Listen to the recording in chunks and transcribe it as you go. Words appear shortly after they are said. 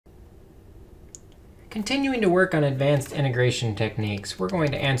Continuing to work on advanced integration techniques, we're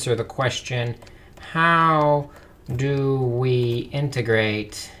going to answer the question, how do we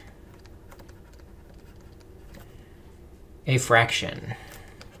integrate a fraction?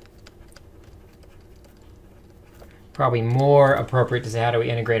 Probably more appropriate to say, how do we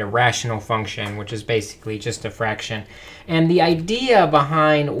integrate a rational function, which is basically just a fraction. And the idea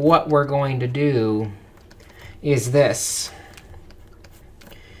behind what we're going to do is this.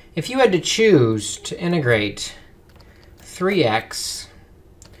 If you had to choose to integrate 3x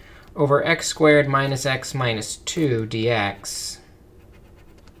over x squared minus x minus 2 dx,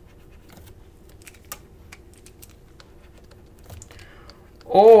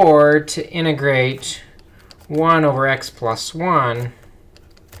 or to integrate 1 over x plus 1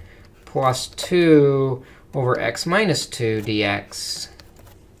 plus 2 over x minus 2 dx,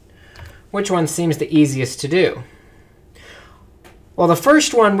 which one seems the easiest to do? Well, the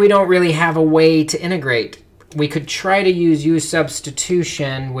first one, we don't really have a way to integrate. We could try to use u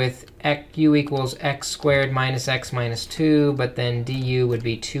substitution with u equals x squared minus x minus 2, but then du would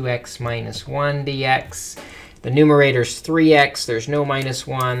be 2x minus 1 dx. The numerator's 3x. There's no minus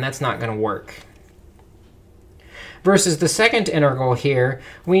 1. That's not going to work. Versus the second integral here,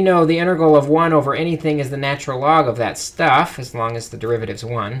 we know the integral of 1 over anything is the natural log of that stuff, as long as the derivative's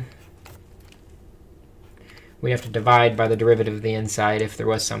 1. We have to divide by the derivative of the inside if there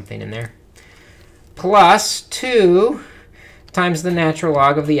was something in there. Plus 2 times the natural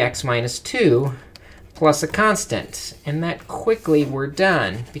log of the x minus 2 plus a constant. And that quickly we're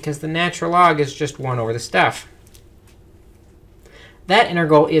done, because the natural log is just 1 over the stuff. That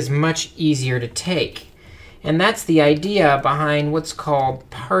integral is much easier to take. And that's the idea behind what's called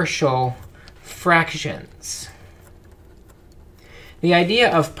partial fractions. The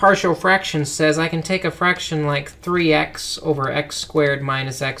idea of partial fractions says I can take a fraction like 3x over x squared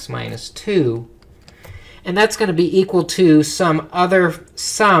minus x minus 2, and that's going to be equal to some other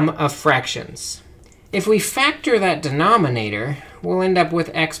sum of fractions. If we factor that denominator, we'll end up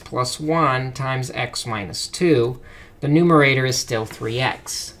with x plus 1 times x minus 2. The numerator is still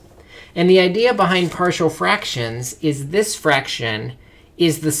 3x. And the idea behind partial fractions is this fraction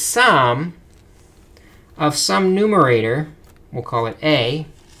is the sum of some numerator, we'll call it a,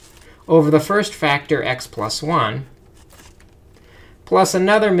 over the first factor, x plus 1, plus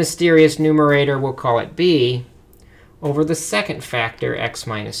another mysterious numerator, we'll call it b, over the second factor, x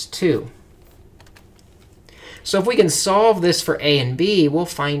minus 2. So if we can solve this for a and b, we'll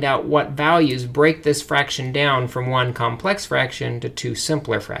find out what values break this fraction down from one complex fraction to two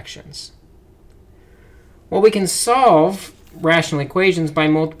simpler fractions. Well, we can solve rational equations by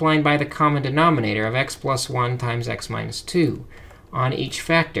multiplying by the common denominator of x plus 1 times x minus 2 on each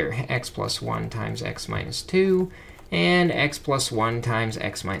factor, x plus 1 times x minus 2 and x plus 1 times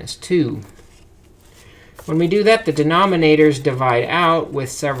x minus 2. When we do that, the denominators divide out with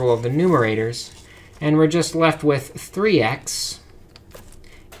several of the numerators, and we're just left with 3x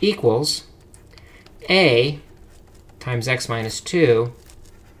equals a times x minus 2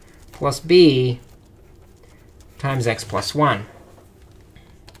 plus b times x plus 1.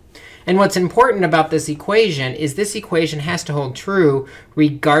 And what's important about this equation is this equation has to hold true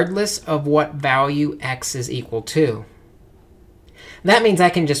regardless of what value x is equal to. That means I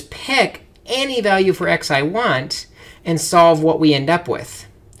can just pick any value for x I want and solve what we end up with.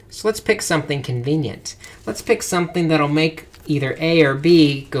 So let's pick something convenient. Let's pick something that'll make either a or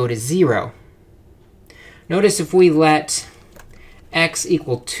b go to 0. Notice if we let x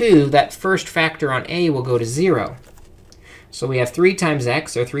equal 2, that first factor on a will go to 0. So we have 3 times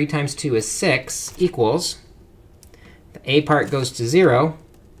x, or 3 times 2 is 6, equals, the a part goes to 0.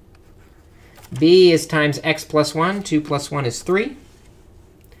 b is times x plus 1. 2 plus 1 is 3.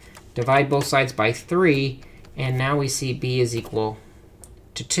 Divide both sides by 3. And now we see b is equal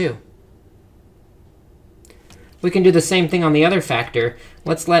to 2. We can do the same thing on the other factor.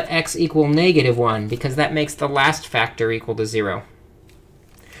 Let's let x equal negative 1, because that makes the last factor equal to 0.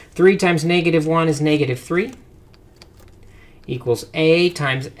 3 times negative 1 is negative 3, equals a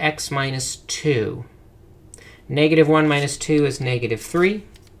times x minus 2. Negative 1 minus 2 is negative 3.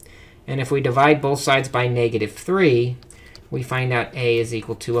 And if we divide both sides by negative 3, we find out a is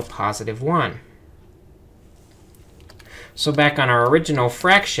equal to a positive 1. So back on our original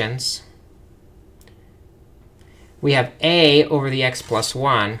fractions, we have a over the x plus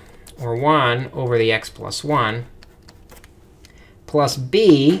 1, or 1 over the x plus 1, plus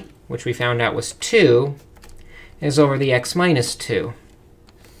b, which we found out was 2, is over the x minus 2.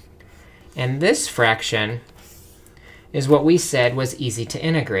 And this fraction is what we said was easy to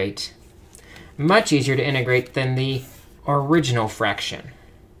integrate. Much easier to integrate than the original fraction.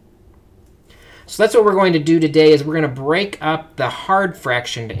 So that's what we're going to do today is we're going to break up the hard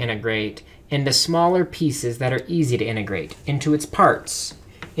fraction to integrate into smaller pieces that are easy to integrate into its parts,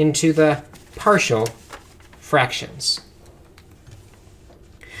 into the partial fractions.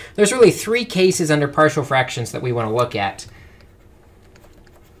 There's really three cases under partial fractions that we want to look at.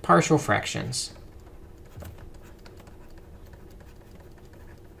 Partial fractions.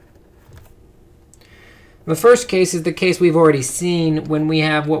 The first case is the case we've already seen when we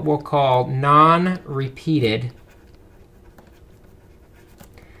have what we'll call non-repeated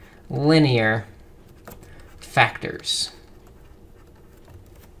linear factors.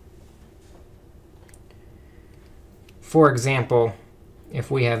 For example, if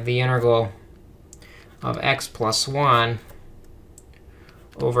we have the integral of x plus 1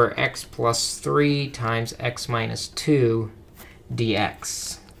 over x plus 3 times x minus 2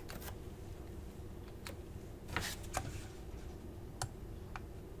 dx.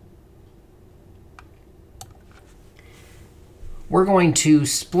 We're going to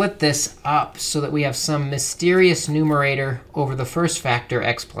split this up so that we have some mysterious numerator over the first factor,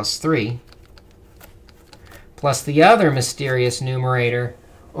 x plus 3, plus the other mysterious numerator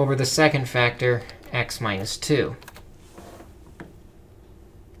over the second factor, x minus 2.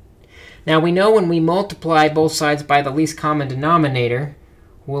 Now, we know when we multiply both sides by the least common denominator,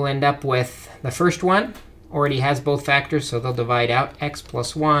 we'll end up with the first one already has both factors, so they'll divide out. X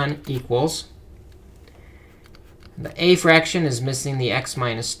plus 1 equals. The a fraction is missing the x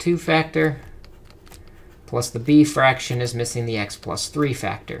minus 2 factor, plus the b fraction is missing the x plus 3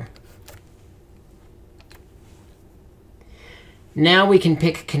 factor. Now we can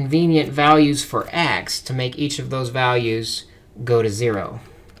pick convenient values for x to make each of those values go to 0.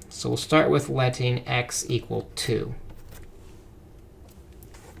 So we'll start with letting x equal 2.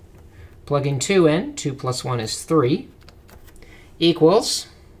 Plugging 2 in, 2 plus 1 is 3, equals.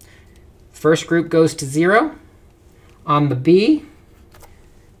 First group goes to 0. On the b,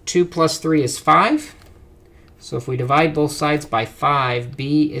 2 plus 3 is 5. So if we divide both sides by 5,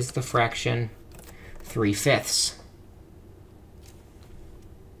 b is the fraction 3/5.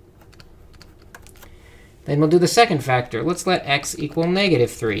 Then we'll do the second factor. Let's let x equal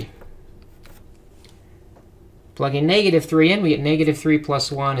negative 3. Plugging negative 3 in, we get negative 3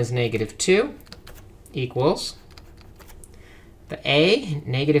 plus 1 is negative 2, equals. The a,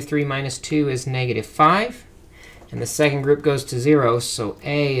 negative 3 minus 2 is negative 5. And the second group goes to 0, so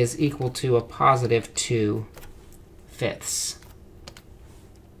a is equal to a positive 2/5.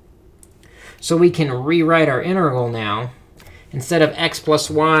 So we can rewrite our integral now. Instead of x plus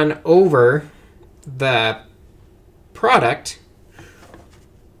 1 over the product,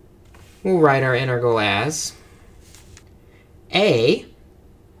 we'll write our integral as a,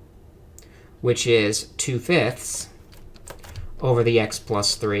 which is 2/5 over the x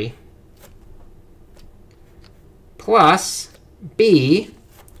plus 3, plus b,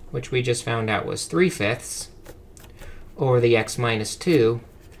 which we just found out was 3/5 over the x minus 2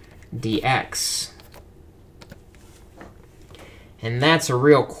 dx. And that's a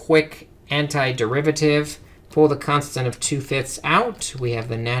real quick antiderivative. Pull the constant of 2/5 out. We have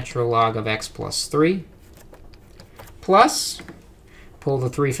the natural log of x plus 3. Plus, pull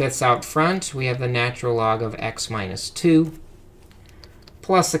the 3/5 out front. We have the natural log of x minus 2,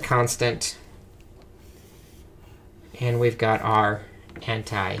 plus a constant. And we've got our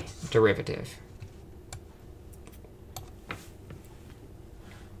antiderivative.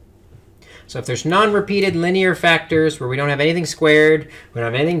 So if there's non-repeated linear factors where we don't have anything squared, we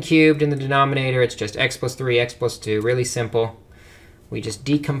don't have anything cubed in the denominator, it's just x plus 3, x plus 2, really simple. We just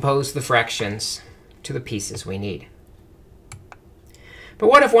decompose the fractions to the pieces we need. But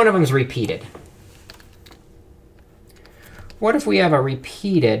what if one of them is repeated? What if we have a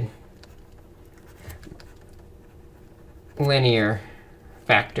repeated linear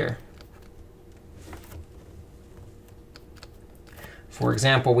factor? For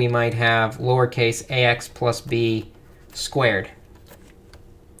example, we might have lowercase ax plus b squared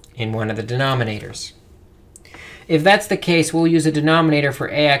in one of the denominators. If that's the case, we'll use a denominator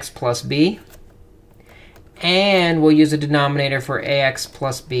for ax plus b, and we'll use a denominator for ax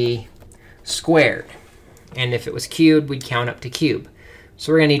plus b squared. And if it was cubed, we'd count up to cube.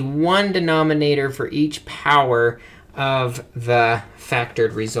 So we're going to need one denominator for each power of the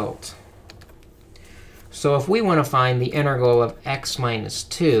factored result. So if we want to find the integral of x minus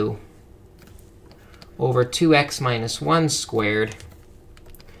 2 over 2x minus 1 squared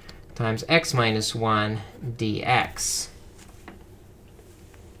times x minus 1 dx,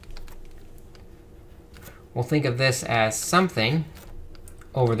 we'll think of this as something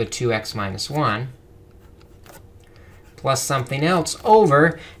over the 2x minus 1 plus something else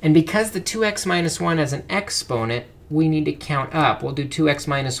over. And because the 2x minus 1 has an exponent, we need to count up. We'll do 2x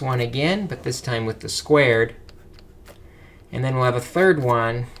minus 1 again, but this time with the squared. And then we'll have a third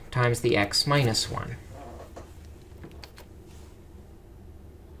one times the x minus 1.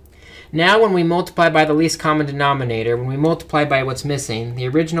 Now when we multiply by the least common denominator, when we multiply by what's missing, the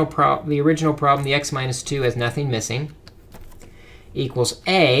original problem, the x minus 2 has nothing missing, equals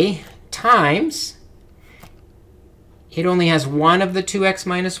a times, it only has one of the 2x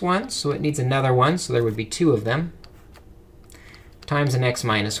minus 1, so it needs another one, so there would be two of them, times an x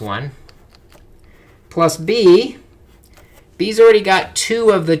minus 1, plus b. B's already got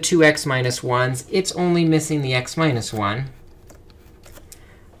two of the 2x minus 1s. It's only missing the x minus 1.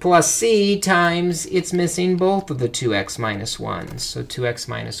 Plus c times it's missing both of the 2x minus 1s, so 2x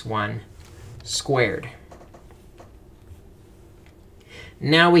minus 1 squared.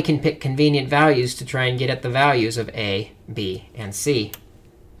 Now we can pick convenient values to try and get at the values of a, b, and c.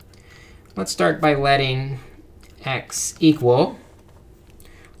 Let's start by letting x equal.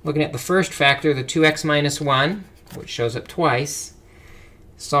 Looking at the first factor, the 2x minus 1, which shows up twice.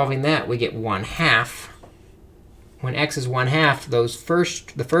 Solving that, we get 1/2. When x is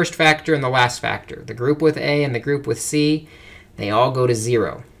 1/2, the first factor and the last factor, the group with a and the group with c, they all go to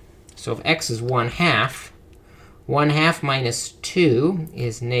 0. So if x is 1/2, 1/2 minus 2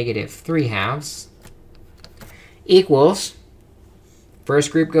 is -3/2 equals,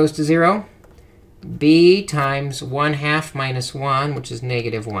 first group goes to 0, b times 1/2 minus 1, which is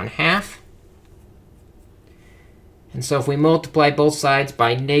 -1/2. And so if we multiply both sides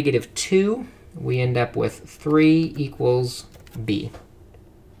by -2, we end up with 3 equals b.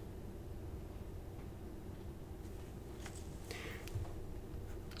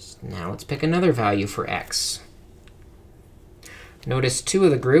 So now let's pick another value for x. Notice two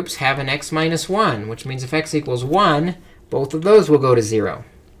of the groups have an x minus 1, which means if x equals 1, both of those will go to 0.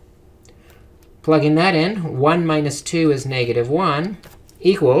 Plugging that in, 1 minus 2 is -1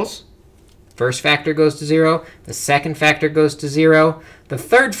 equals, first factor goes to 0. The second factor goes to 0. The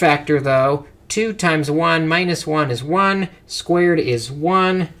third factor, though, 2 times 1 minus 1 is 1. Squared is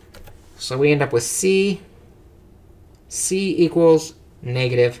 1. So we end up with c. c equals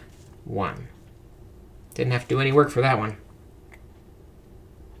 -1. Didn't have to do any work for that one.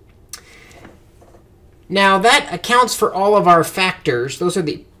 Now, that accounts for all of our factors. Those are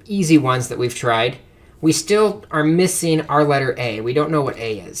the easy ones that we've tried. We still are missing our letter a. We don't know what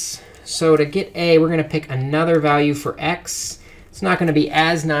a is. So to get a, we're going to pick another value for x. It's not going to be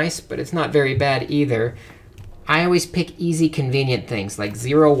as nice, but it's not very bad either. I always pick easy, convenient things like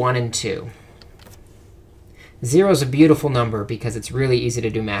 0, 1, and 2. 0 is a beautiful number because it's really easy to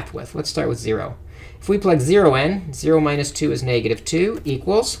do math with. Let's start with 0. If we plug 0 in, 0 minus 2 is -2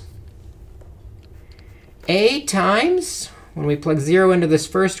 equals a times, when we plug 0 into this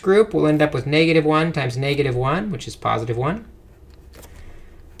first group, we'll end up with -1 times -1, which is +1,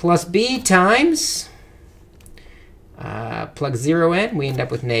 plus b times, plug 0 in, we end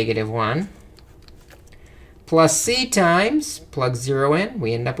up with -1, plus c times, plug 0 in,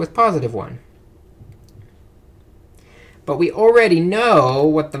 we end up with +1. But we already know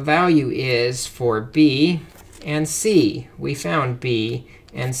what the value is for b and c. We found b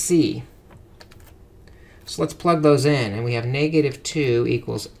and c. So let's plug those in. And we have -2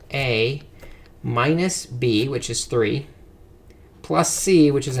 equals a minus b, which is 3, plus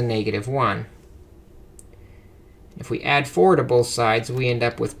c, which is a -1. If we add 4 to both sides, we end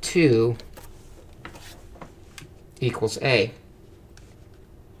up with 2 equals a.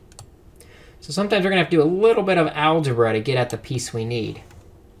 So sometimes we're going to have to do a little bit of algebra to get at the piece we need.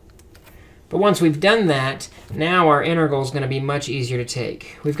 But once we've done that, now our integral is going to be much easier to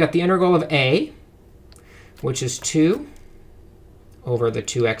take. We've got the integral of a, which is 2 over the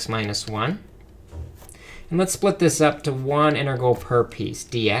 2x minus 1. And let's split this up to one integral per piece,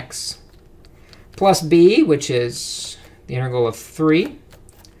 dx, plus b, which is the integral of 3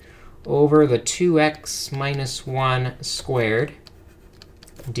 over the 2x minus 1 squared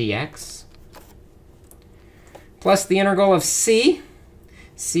dx, plus the integral of c.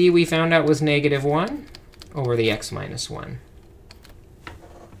 c we found out was -1 over the x minus 1.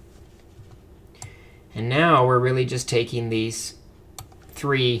 And now we're really just taking these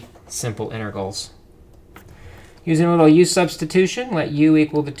three simple integrals. Using a little u substitution, let u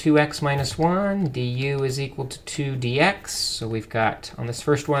equal to 2x minus 1. du is equal to 2 dx. So we've got, on this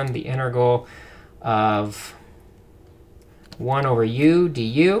first one, the integral of 1 over u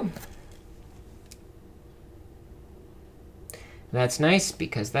du. That's nice,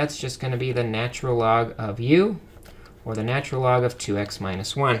 because that's just going to be the natural log of u, or the natural log of 2x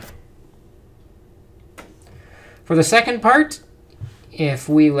minus 1. For the second part, if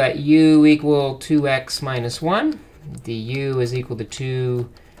we let u equal 2x minus 1, du is equal to 2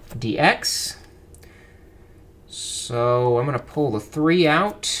 dx. So I'm going to pull the 3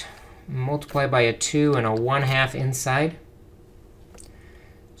 out, multiply by a 2 and a 1/2 inside.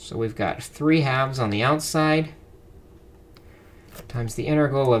 So we've got 3 halves on the outside times the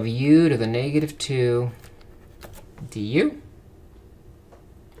integral of u to the negative 2 du.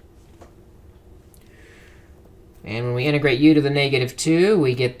 And when we integrate u to the negative 2,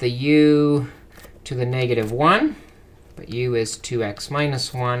 we get the u to the negative 1. But u is 2x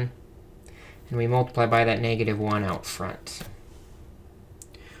minus 1. And we multiply by that negative 1 out front.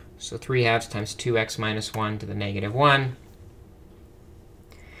 So 3 halves times 2x minus 1 to the negative 1.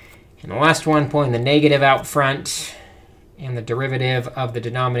 And the last one, pulling the negative out front. And the derivative of the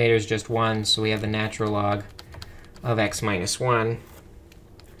denominator is just 1. So we have the natural log of x minus 1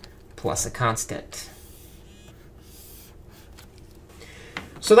 plus a constant.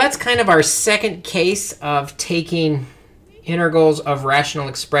 So that's kind of our second case of taking integrals of rational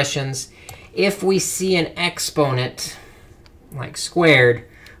expressions. If we see an exponent, like squared,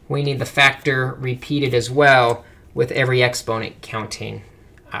 we need the factor repeated as well, with every exponent counting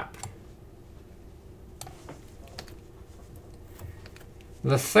up.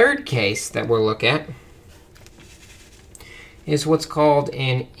 The third case that we'll look at is what's called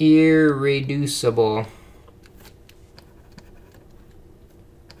an irreducible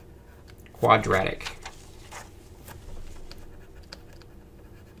quadratic.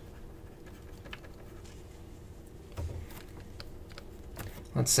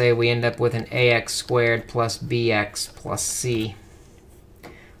 Let's say we end up with an ax squared plus bx plus c.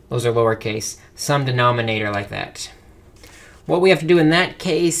 Those are lowercase. Some denominator like that. What we have to do in that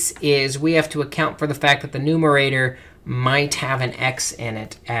case is we have to account for the fact that the numerator might have an x in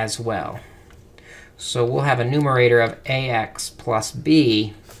it as well. So we'll have a numerator of ax plus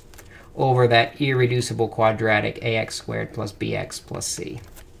b over that irreducible quadratic ax squared plus bx plus c.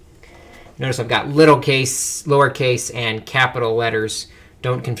 Notice I've got little case, lowercase, and capital letters.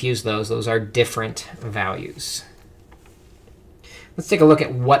 Don't confuse those. Those are different values. Let's take a look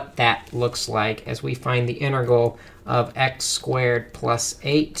at what that looks like as we find the integral of x squared plus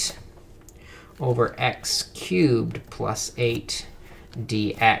 8 over x cubed plus 8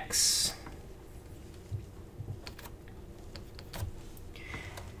 dx.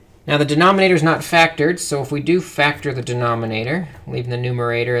 Now, the denominator is not factored. So if we do factor the denominator, leaving the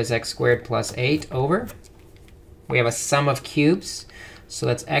numerator as x squared plus 8 over, we have a sum of cubes. So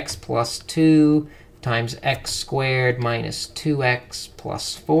that's x plus 2 times x squared minus 2x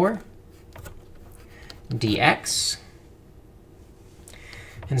plus 4 dx.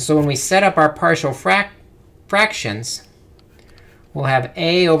 And so when we set up our partial fractions, we'll have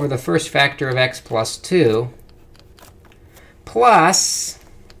a over the first factor of x plus 2 plus,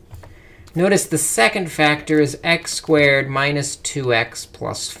 notice the second factor is x squared minus 2x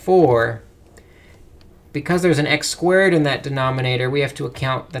plus 4. Because there's an x squared in that denominator, we have to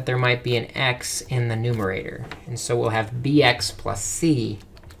account that there might be an x in the numerator. And so we'll have bx plus c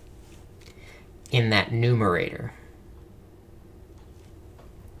in that numerator.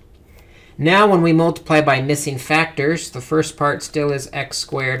 Now, when we multiply by missing factors, the first part still is x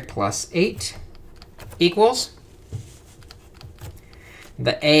squared plus 8 equals.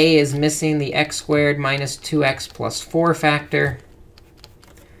 The a is missing the x squared minus 2x plus 4 factor.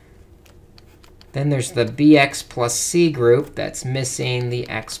 Then there's the bx plus c group that's missing the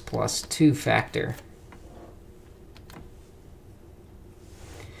x plus 2 factor.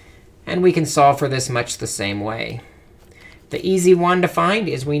 And we can solve for this much the same way. The easy one to find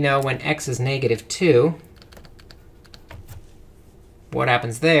is we know when x is negative 2, what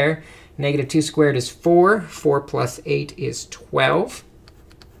happens there? Negative 2 squared is 4. 4 plus 8 is 12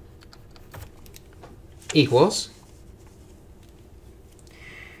 equals.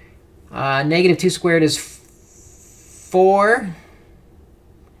 Negative 2 squared is 4.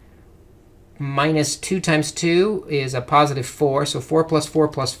 Minus 2 times 2 is a positive 4. So 4 plus 4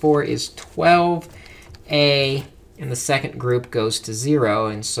 plus 4 is 12. A in the second group goes to 0.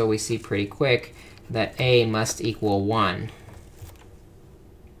 And so we see pretty quick that a must equal 1.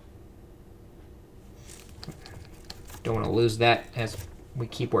 Don't want to lose that as we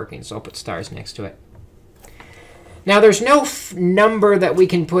keep working, so I'll put stars next to it. Now, there's no number that we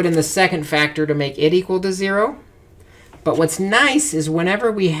can put in the second factor to make it equal to 0. But what's nice is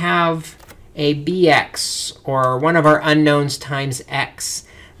whenever we have a bx, or one of our unknowns times x,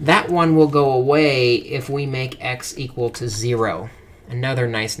 that one will go away if we make x equal to 0. Another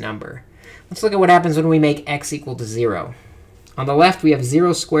nice number. Let's look at what happens when we make x equal to 0. On the left, we have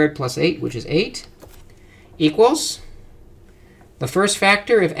 0 squared plus 8, which is 8, equals the first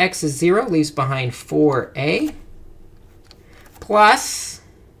factor, if x is 0, leaves behind 4a, plus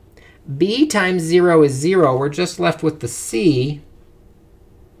b times 0 is 0. We're just left with the c,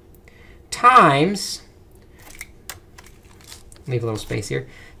 times, leave a little space here,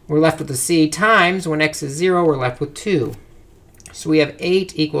 we're left with the c, times, when x is 0, we're left with 2. So we have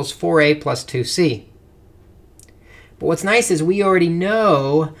 8 equals 4a plus 2c. But what's nice is we already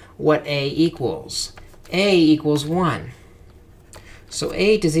know what a equals. A equals 1. So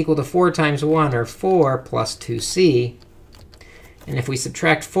 8 is equal to 4 times 1, or 4 plus 2c. And if we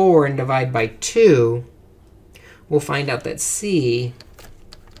subtract 4 and divide by 2, we'll find out that c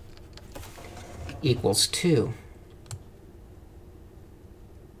equals 2.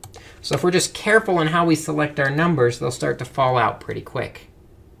 So if we're just careful in how we select our numbers, they'll start to fall out pretty quick.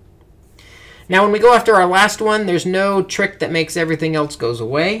 Now, when we go after our last one, there's no trick that makes everything else goes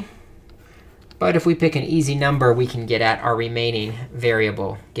away. But if we pick an easy number, we can get at our remaining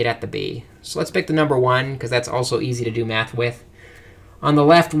variable, get at the b. So let's pick the number 1, because that's also easy to do math with. On the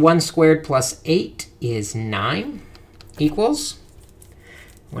left, 1 squared plus 8 is 9 equals.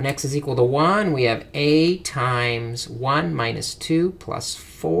 When x is equal to 1, we have a times 1 minus 2 plus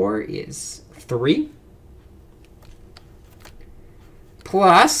 4 is 3.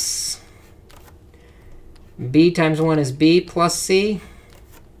 Plus b times 1 is b plus c,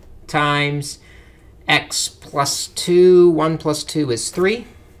 times x plus 2. 1 plus 2 is 3.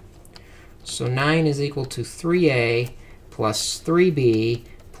 So 9 is equal to 3a plus 3b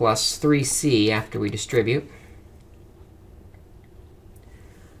plus 3c after we distribute.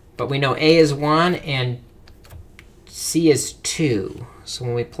 But we know a is 1 and c is 2. So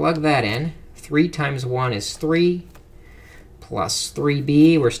when we plug that in, 3 times 1 is 3, plus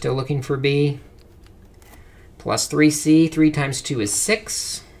 3b, we're still looking for b, plus 3c. 3 times 2 is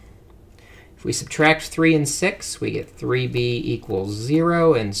 6. If we subtract 3 and 6, we get 3b equals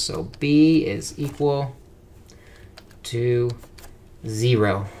 0. And so b is equal to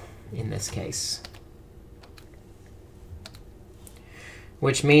 0 in this case,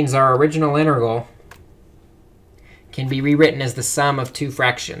 which means our original integral can be rewritten as the sum of two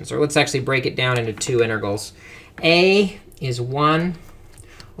fractions. Or let's actually break it down into two integrals. A is 1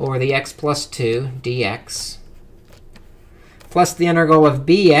 over the x plus 2 dx, plus the integral of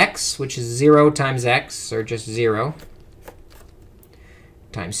bx, which is 0 times x, or just 0,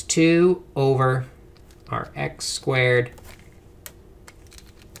 times 2 over our x squared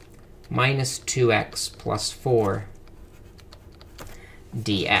minus 2x plus 4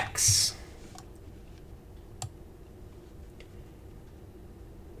 dx.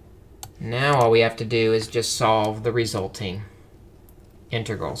 Now all we have to do is just solve the resulting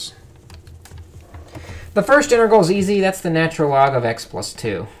integrals. The first integral is easy. That's the natural log of x plus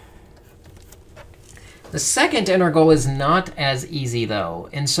 2. The second integral is not as easy, though.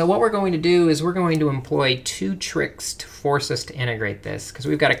 And so what we're going to do is we're going to employ two tricks to force us to integrate this, because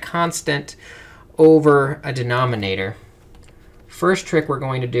we've got a constant over a denominator. First trick we're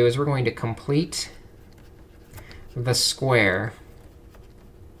going to do is we're going to complete the square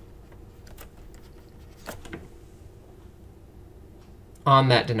on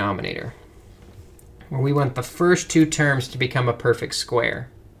that denominator, where we want the first two terms to become a perfect square.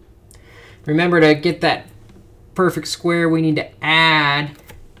 Remember, to get that perfect square, we need to add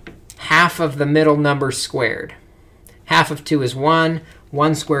half of the middle number squared. Half of 2 is 1.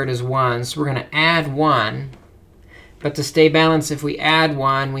 1 squared is 1. So we're going to add 1. But to stay balanced, if we add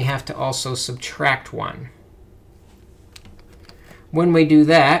 1, we have to also subtract 1. When we do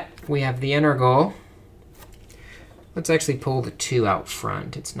that, we have the integral. Let's actually pull the 2 out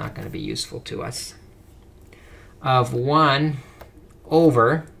front. It's not going to be useful to us. Of 1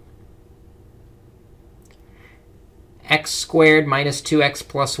 over x squared minus 2x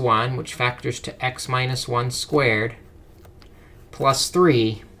plus 1, which factors to x minus 1 squared, plus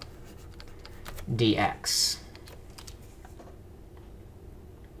 3 dx.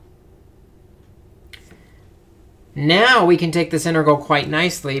 Now we can take this integral quite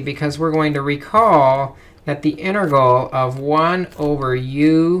nicely, because we're going to recall that the integral of 1 over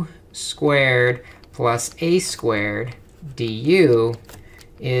u squared plus a squared du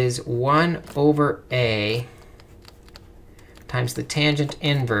is 1 over a times the tangent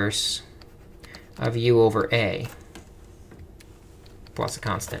inverse of u over a plus a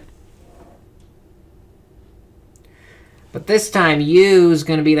constant. But this time, u is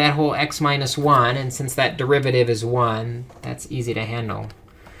going to be that whole x minus 1. And since that derivative is 1, that's easy to handle.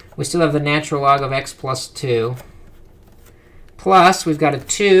 We still have the natural log of x plus 2. Plus, we've got a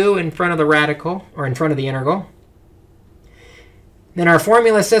 2 in front of the radical, or in front of the integral. Then our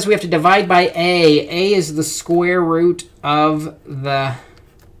formula says we have to divide by a. A is the square root of the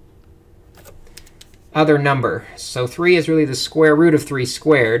other number. So 3 is really the square root of 3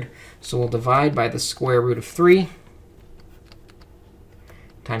 squared. So we'll divide by the square root of 3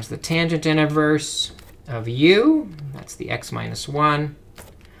 times the tangent inverse of u. That's the x minus 1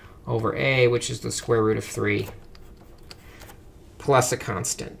 over a, which is the square root of 3, plus a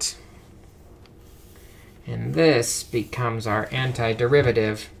constant. And this becomes our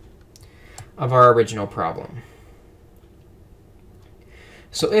antiderivative of our original problem.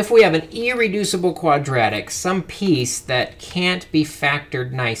 So if we have an irreducible quadratic, some piece that can't be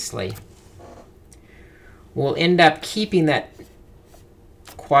factored nicely, we'll end up keeping that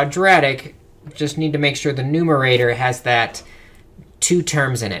quadratic. Just need to make sure the numerator has that 2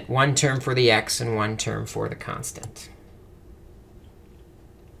 terms in it, 1 term for the x and 1 term for the constant.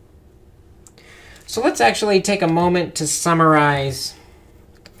 So let's actually take a moment to summarize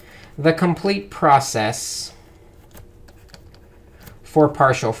the complete process for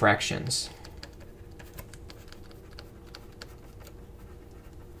partial fractions.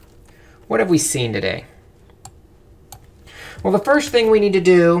 What have we seen today? Well, the first thing we need to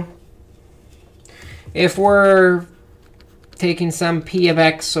do, if we're taking some p of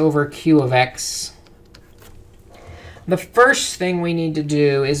x over q of x, the first thing we need to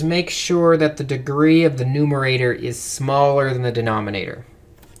do is make sure that the degree of the numerator is smaller than the denominator.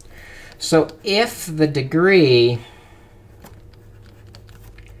 So if the degree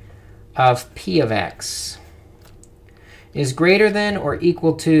of p of x is greater than or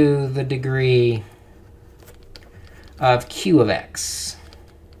equal to the degree of q of x,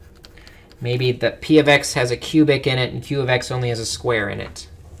 maybe the p of x has a cubic in it and q of x only has a square in it.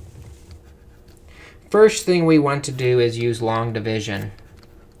 First thing we want to do is use long division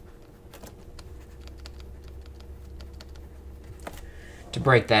to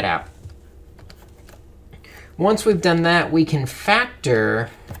break that out. Once we've done that, we can factor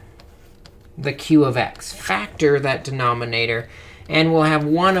the q of x, factor that denominator, and we'll have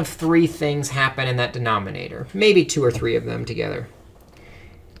one of 3 things happen in that denominator, maybe 2 or 3 of them together.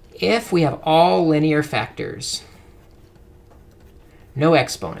 If we have all linear factors, no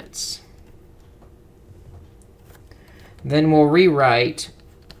exponents, then we'll rewrite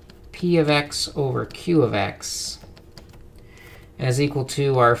p of x over q of x as equal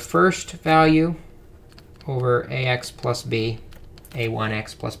to our first value over ax plus b,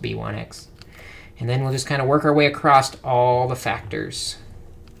 a1x plus b1x. And then we'll just kind of work our way across all the factors.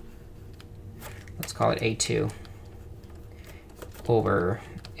 Let's call it a2 over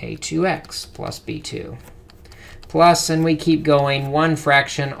a2x plus b2. Plus, and we keep going 1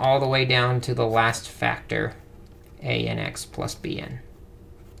 fraction all the way down to the last factor, a n x plus b n.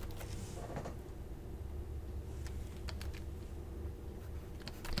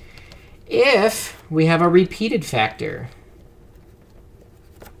 If we have a repeated factor,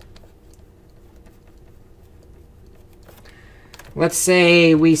 let's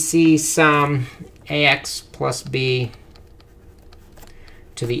say we see some ax plus b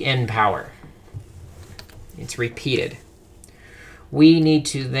to the n power. It's repeated. We need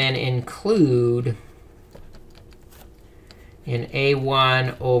to then include in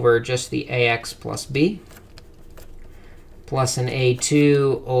a1 over just the ax plus b, plus an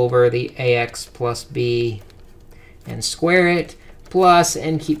a2 over the ax plus b, and square it, plus,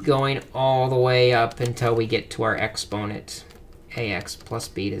 and keep going all the way up until we get to our exponent, ax plus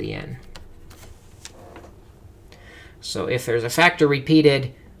b to the n. So if there's a factor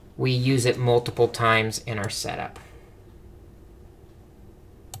repeated, we use it multiple times in our setup.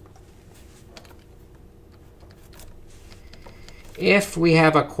 If we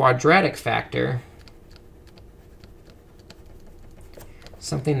have a quadratic factor,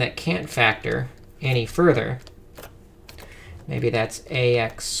 something that can't factor any further, maybe that's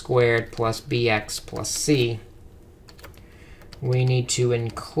ax squared plus bx plus c, we need to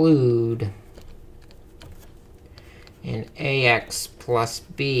include an ax plus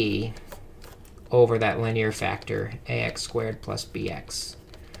b over that linear factor, ax squared plus bx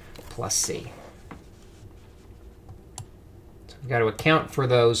plus c. So we've got to account for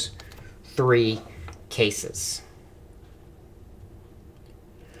those 3 cases.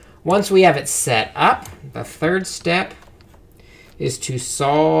 Once we have it set up, the third step is to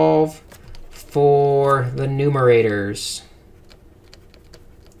solve for the numerators.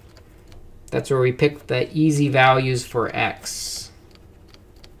 That's where we pick the easy values for x.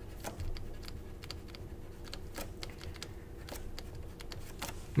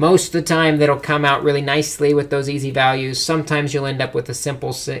 Most of the time, that'll come out really nicely with those easy values. Sometimes you'll end up with a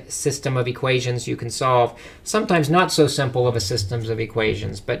simple system of equations you can solve. Sometimes not so simple of a systems of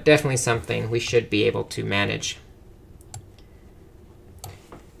equations, but definitely something we should be able to manage.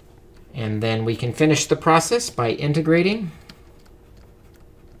 And then we can finish the process by integrating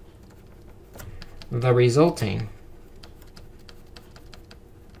the resulting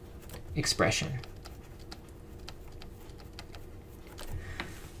expression.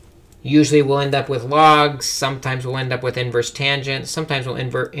 Usually we'll end up with logs. Sometimes we'll end up with inverse tangents. Sometimes we'll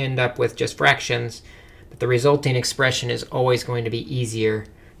end up with just fractions. But the resulting expression is always going to be easier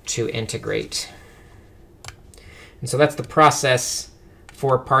to integrate. And so that's the process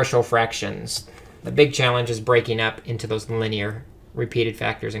for partial fractions. The big challenge is breaking up into those linear repeated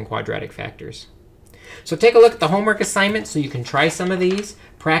factors and quadratic factors. So take a look at the homework assignment so you can try some of these.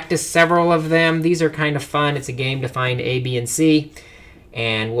 Practice several of them. These are kind of fun. It's a game to find A, B, and C.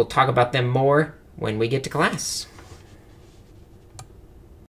 And we'll talk about them more when we get to class.